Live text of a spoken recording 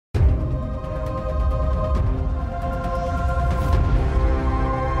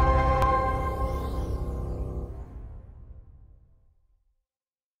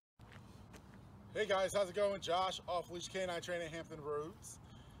Hey guys, how's it going? Josh, Off-Leash Canine Trainer at Hampton Roads.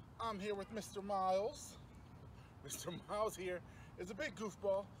 I'm here with Mr. Miles. Mr. Miles here is a big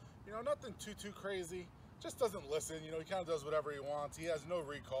goofball. You know, nothing too crazy. Just doesn't listen. You know, he kind of does whatever he wants. He has no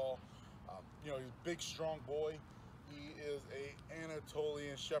recall. You know, he's a big, strong boy. He is a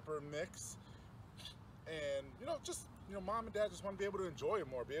Anatolian Shepherd mix. And, you know, just, mom and dad just want to be able to enjoy him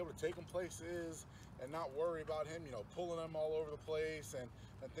more, be able to take him places and not worry about him, pulling him all over the place and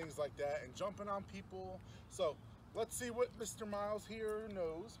things like that and jumping on people. So let's see what Mr. Miles here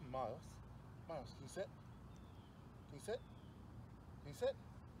knows. Miles, can you sit? Can you sit? Can you sit?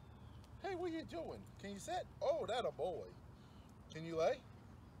 Hey, what are you doing? Can you sit? Oh, that a boy. Can you lay?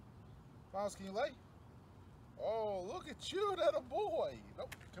 Miles, can you lay? Oh, look at you, that a boy.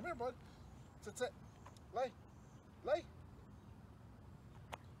 Nope, come here, bud. Sit. Lay.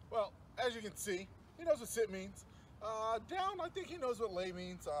 Well, as you can see, he knows what sit means. Down, I think he knows what lay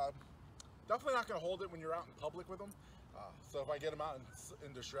means. Definitely not going to hold it when you're out in public with him. So if I get him out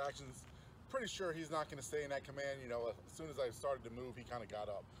in distractions, pretty sure he's not going to stay in that command. As soon as I started to move, he kind of got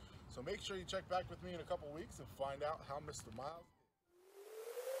up. So make sure you check back with me in a couple weeks and find out how Mr. Miles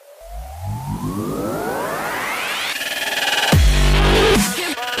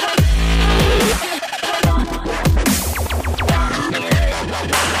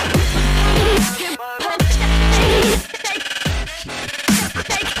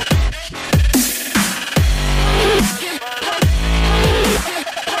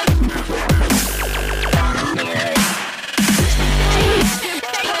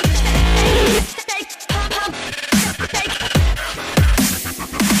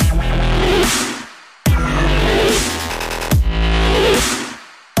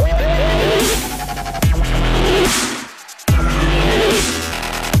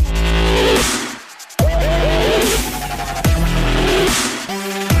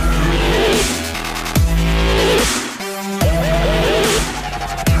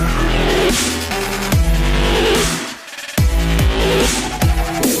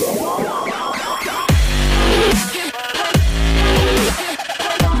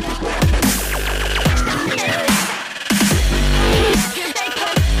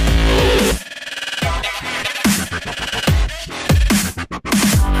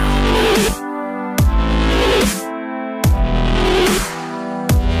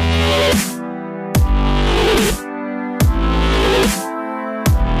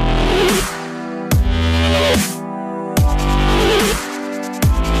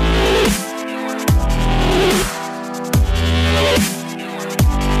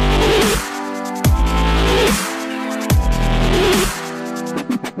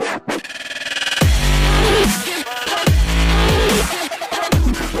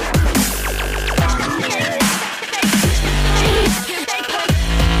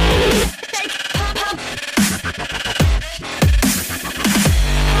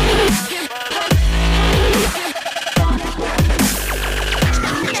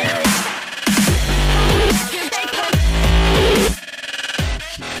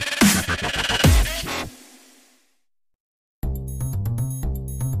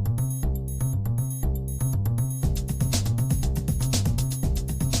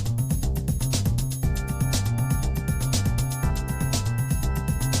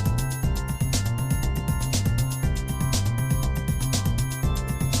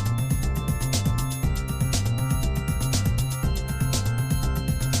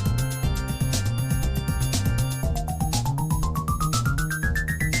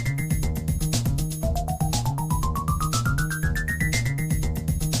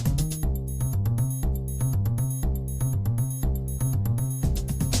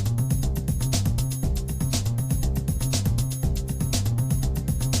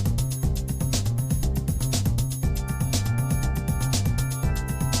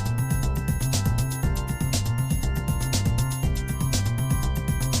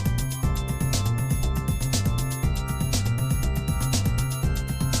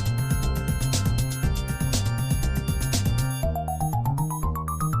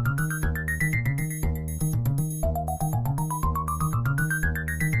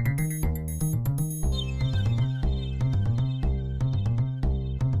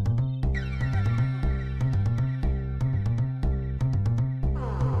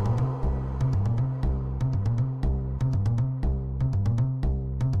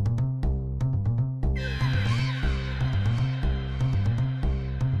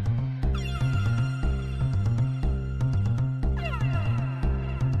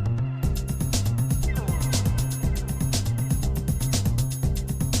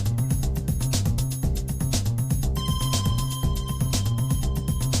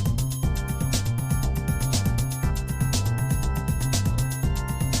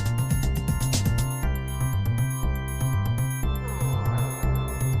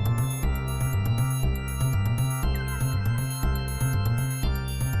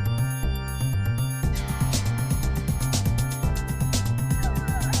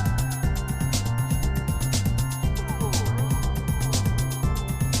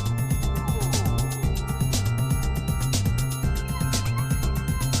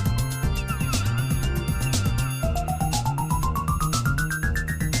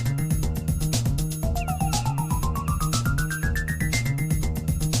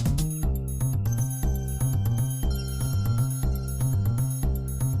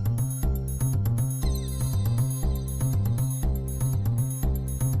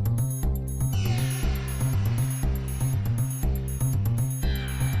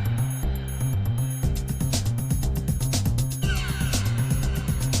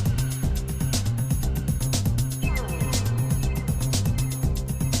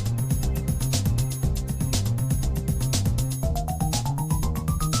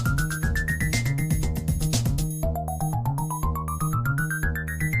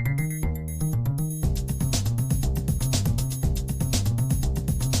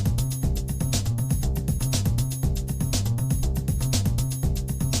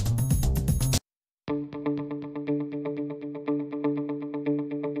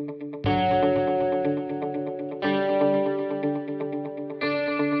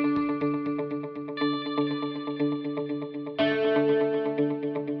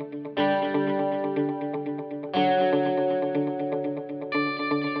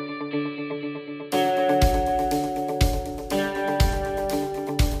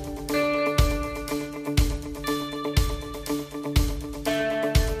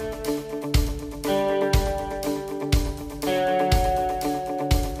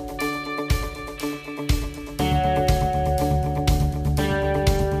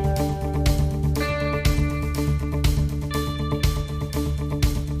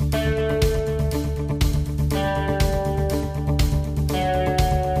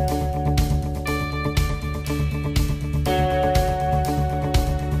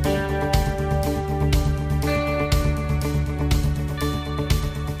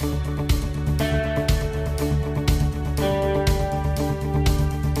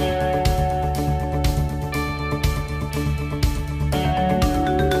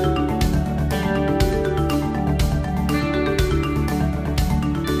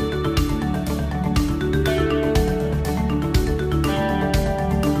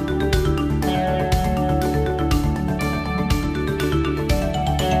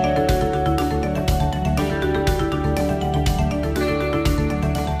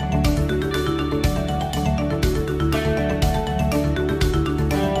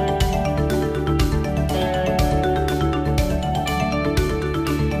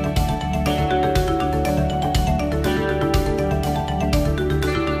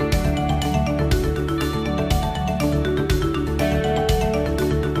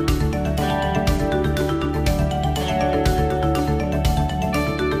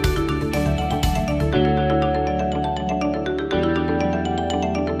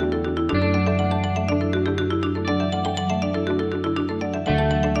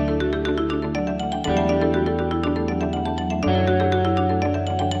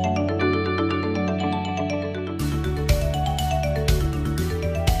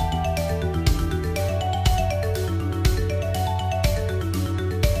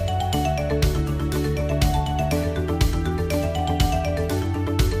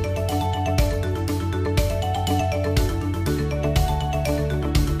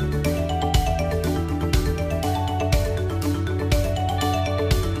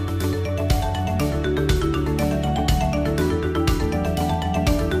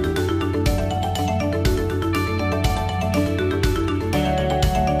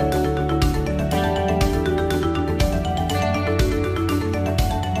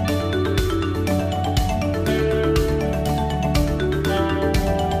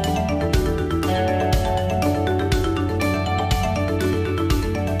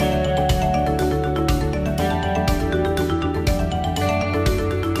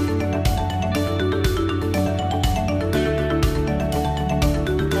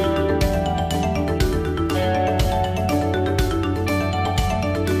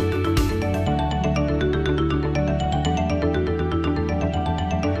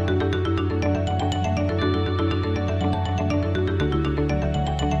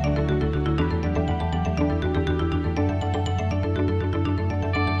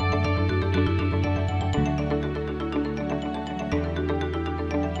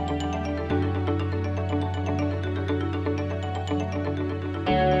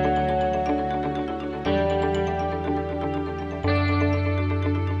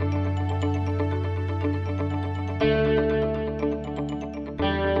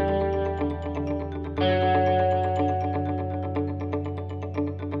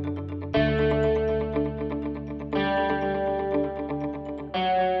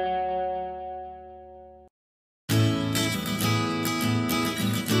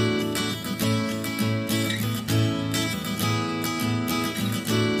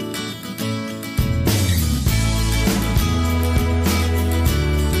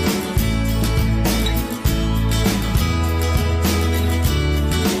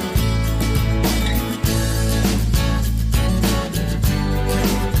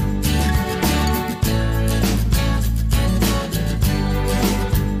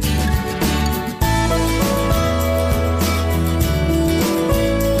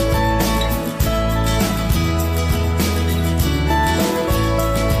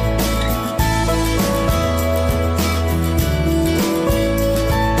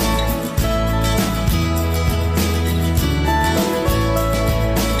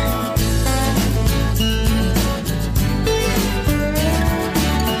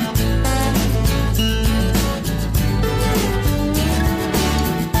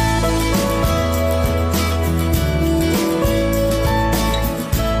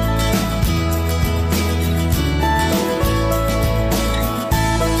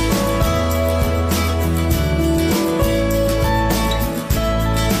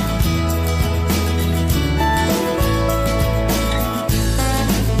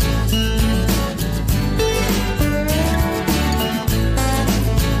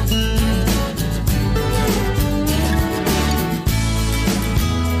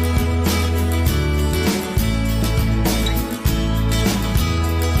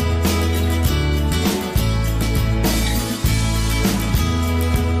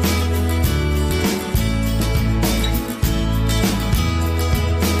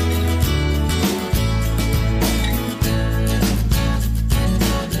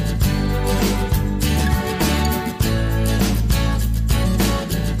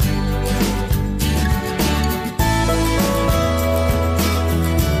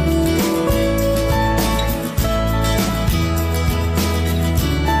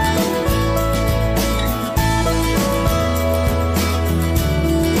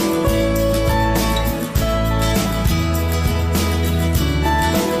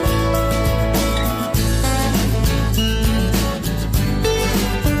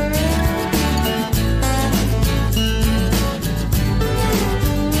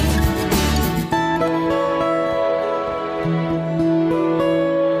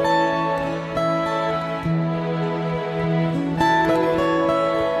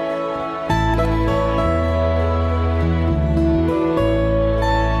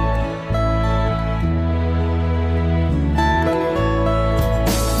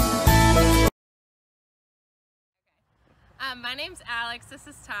My name's Alex, this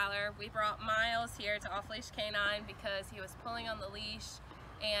is Tyler. We brought Miles here to Off-Leash Canine because he was pulling on the leash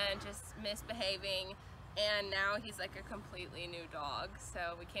and just misbehaving, and now he's like a completely new dog,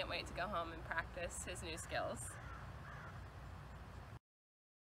 so we can't wait to go home and practice his new skills.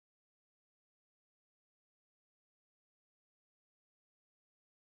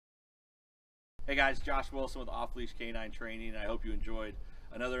 Hey guys, Josh Wilson with Off-Leash Canine Training, and I hope you enjoyed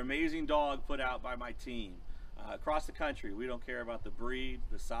another amazing dog put out by my team. Across the country, we don't care about the breed,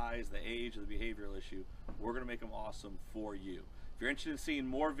 the size, the age, or the behavioral issue. We're going to make them awesome for you. If you're interested in seeing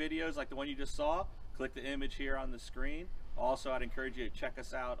more videos like the one you just saw, click the image here on the screen. Also, I'd encourage you to check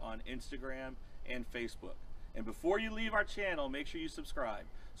us out on Instagram and Facebook. And before you leave our channel, make sure you subscribe.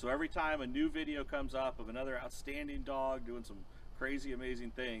 So every time a new video comes up of another outstanding dog doing some crazy,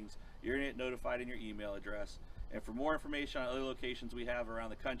 amazing things, you're going to get notified in your email address. And for more information on other locations we have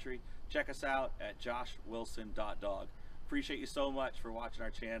around the country, check us out at joshwilson.dog. Appreciate you so much for watching our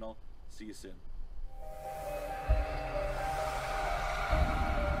channel. See you soon.